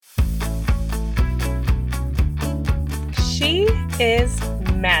She is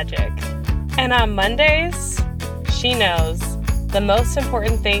magic. And on Mondays, she knows the most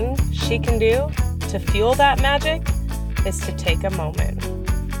important thing she can do to fuel that magic is to take a moment.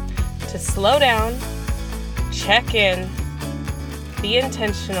 To slow down, check in, be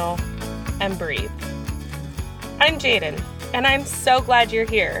intentional, and breathe. I'm Jaden, and I'm so glad you're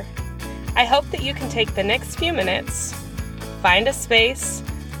here. I hope that you can take the next few minutes, find a space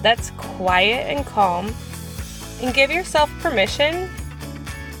that's quiet and calm, and give yourself permission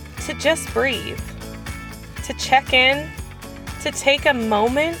to just breathe, to check in, to take a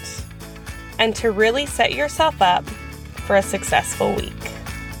moment, and to really set yourself up for a successful week.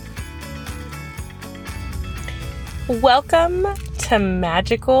 Welcome to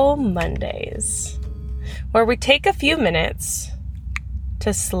Magical Mondays, where we take a few minutes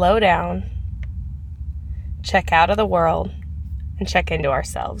to slow down, check out of the world, and check into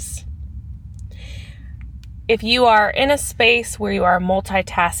ourselves. If you are in a space where you are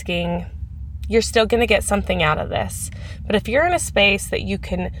multitasking, you're still going to get something out of this. But if you're in a space that you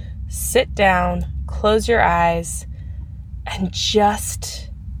can sit down, close your eyes, and just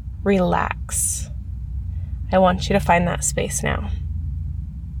relax, I want you to find that space now.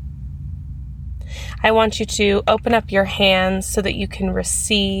 I want you to open up your hands so that you can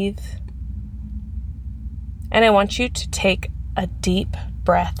receive. And I want you to take a deep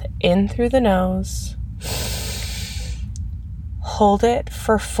breath in through the nose. Hold it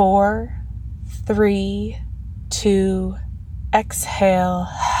for 4, 3, 2, exhale.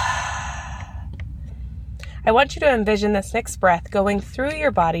 I want you to envision this next breath going through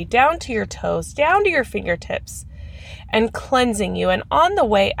your body, down to your toes, down to your fingertips, and cleansing you. And on the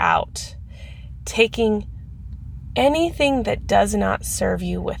way out, taking anything that does not serve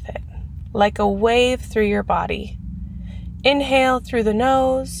you with it, like a wave through your body. Inhale through the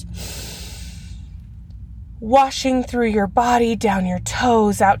nose, washing through your body, down your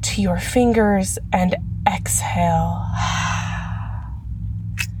toes, out to your fingers, and exhale.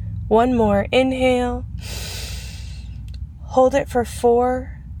 One more. Inhale. Hold it for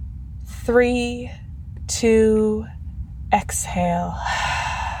 4, 3, 2, exhale.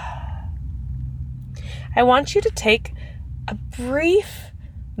 I want you to take a brief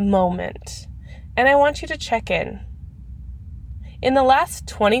moment, and I want you to check in. In the last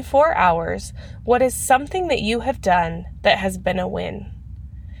 24 hours, what is something that you have done that has been a win?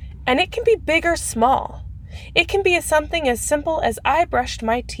 And it can be big or small. It can be something as simple as I brushed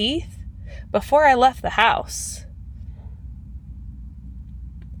my teeth before I left the house.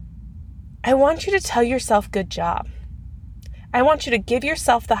 I want you to tell yourself good job. I want you to give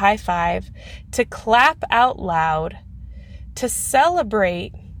yourself the high five, to clap out loud, to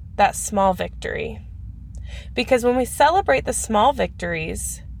celebrate that small victory. Because when we celebrate the small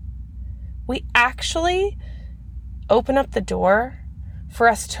victories, we actually open up the door for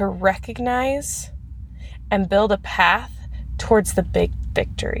us to recognize and build a path towards the big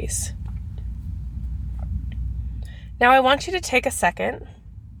victories. Now I want you to take a second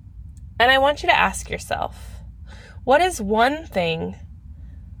and I want you to ask yourself, what is one thing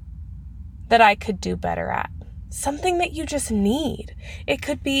that I could do better at? Something that you just need. It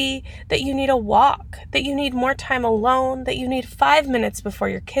could be that you need a walk, that you need more time alone, that you need 5 minutes before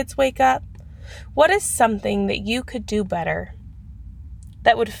your kids wake up. What is something that you could do better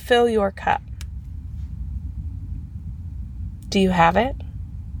that would fill your cup? Do you have it?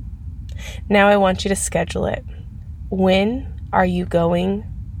 Now I want you to schedule it. When are you going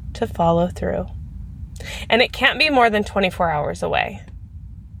to follow through? And it can't be more than 24 hours away.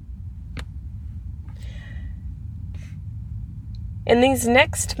 In these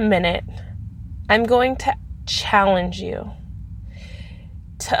next minute, I'm going to challenge you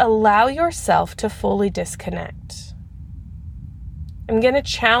to allow yourself to fully disconnect. I'm going to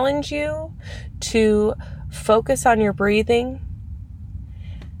challenge you to focus on your breathing.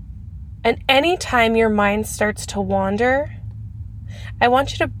 And anytime your mind starts to wander, I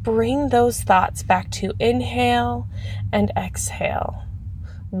want you to bring those thoughts back to inhale and exhale,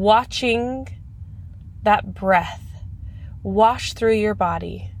 watching that breath wash through your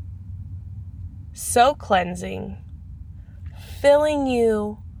body, so cleansing, filling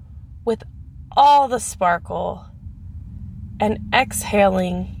you with all the sparkle and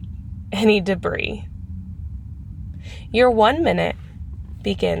exhaling any debris. Your 1 minute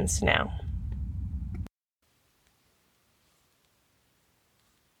begins now.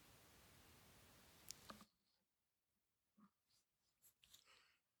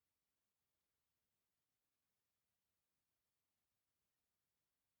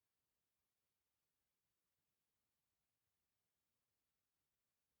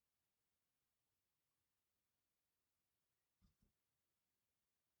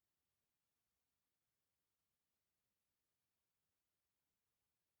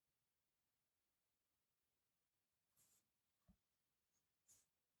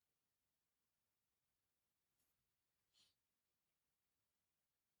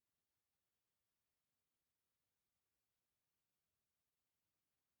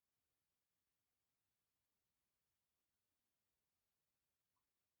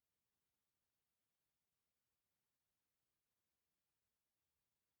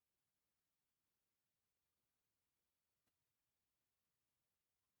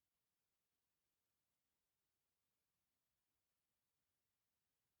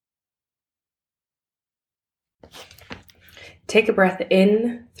 Take a breath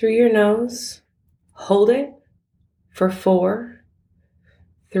in through your nose. Hold it for 4,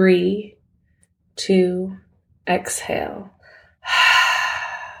 3, 2, exhale.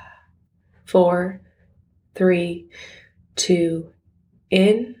 4, 3, 2,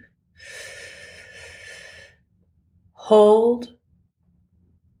 in. Hold.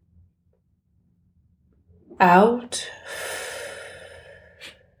 Out.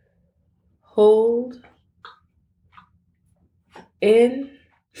 Hold. In.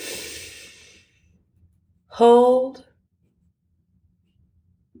 Hold.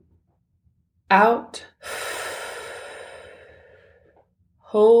 Out.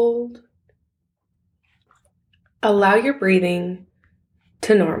 Hold. Allow your breathing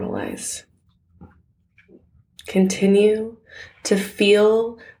to normalize. Continue to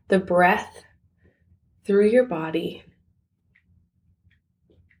feel the breath through your body.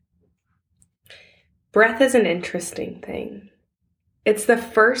 Breath is an interesting thing. It's the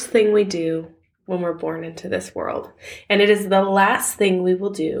first thing we do when we're born into this world, and it is the last thing we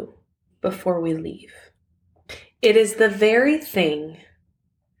will do before we leave. It is the very thing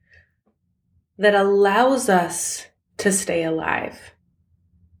that allows us to stay alive.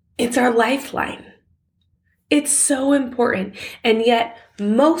 It's our lifeline. It's so important, and yet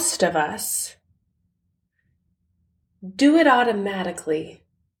most of us do it automatically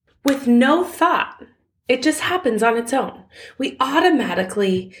with no thought. It just happens on its own. We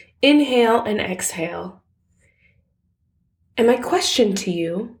automatically inhale and exhale. And my question to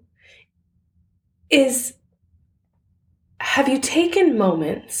you is, have you taken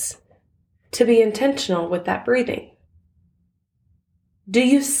moments to be intentional with that breathing? Do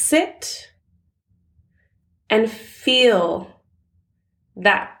you sit and feel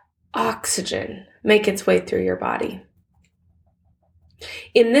that oxygen make its way through your body?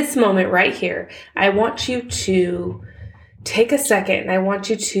 In this moment right here, I want you to take a second and I want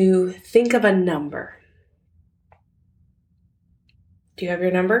you to think of a number. Do you have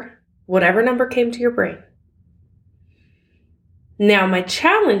your number? Whatever number came to your brain. Now, my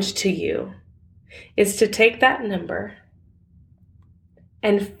challenge to you is to take that number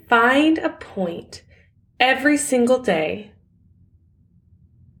and find a point every single day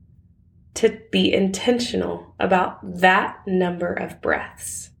to be intentional about that number of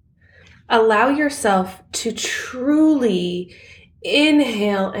breaths. Allow yourself to truly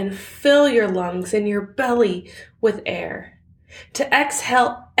inhale and fill your lungs and your belly with air, to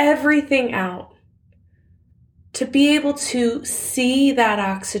exhale everything out, to be able to see that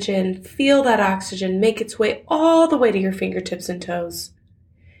oxygen, feel that oxygen make its way all the way to your fingertips and toes,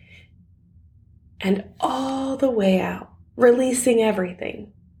 and all the way out, releasing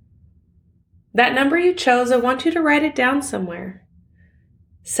everything. That number you chose, I want you to write it down somewhere.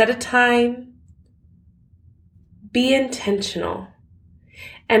 Set a time. Be intentional.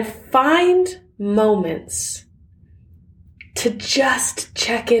 And find moments to just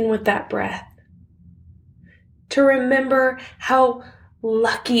check in with that breath. To remember how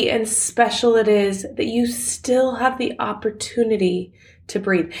lucky and special it is that you still have the opportunity to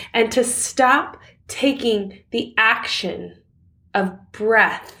breathe. And to stop taking the action of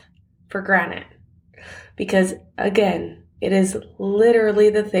breath for granted. Because again, it is literally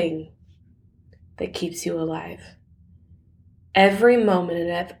the thing that keeps you alive. Every moment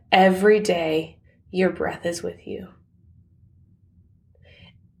of every day, your breath is with you.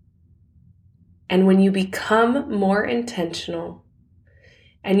 And when you become more intentional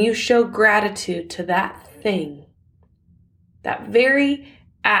and you show gratitude to that thing, that very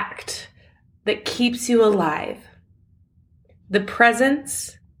act that keeps you alive, the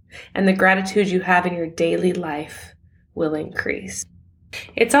presence and the gratitude you have in your daily life will increase.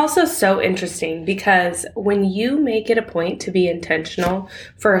 It's also so interesting because when you make it a point to be intentional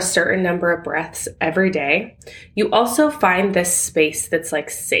for a certain number of breaths every day, you also find this space that's like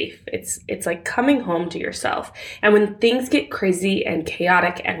safe. It's like coming home to yourself. And when things get crazy and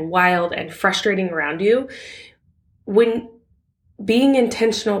chaotic and wild and frustrating around you, when being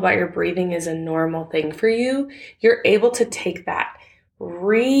intentional about your breathing is a normal thing for you, you're able to take that,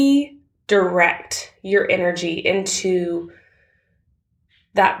 redirect your energy into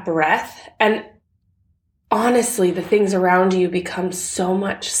that breath, and honestly, the things around you become so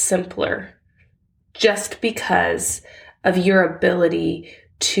much simpler just because of your ability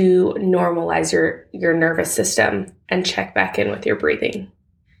to normalize your nervous system and check back in with your breathing.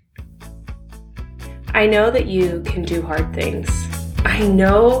 I know that you can do hard things. I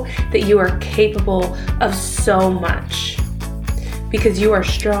know that you are capable of so much because you are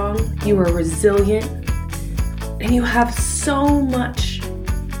strong, you are resilient, and you have so much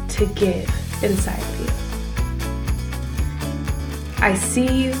to give inside of you. I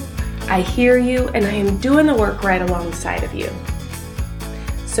see you, I hear you, and I am doing the work right alongside of you.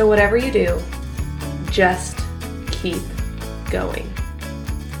 So whatever you do, just keep going.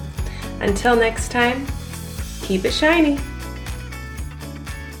 Until next time, keep it shiny.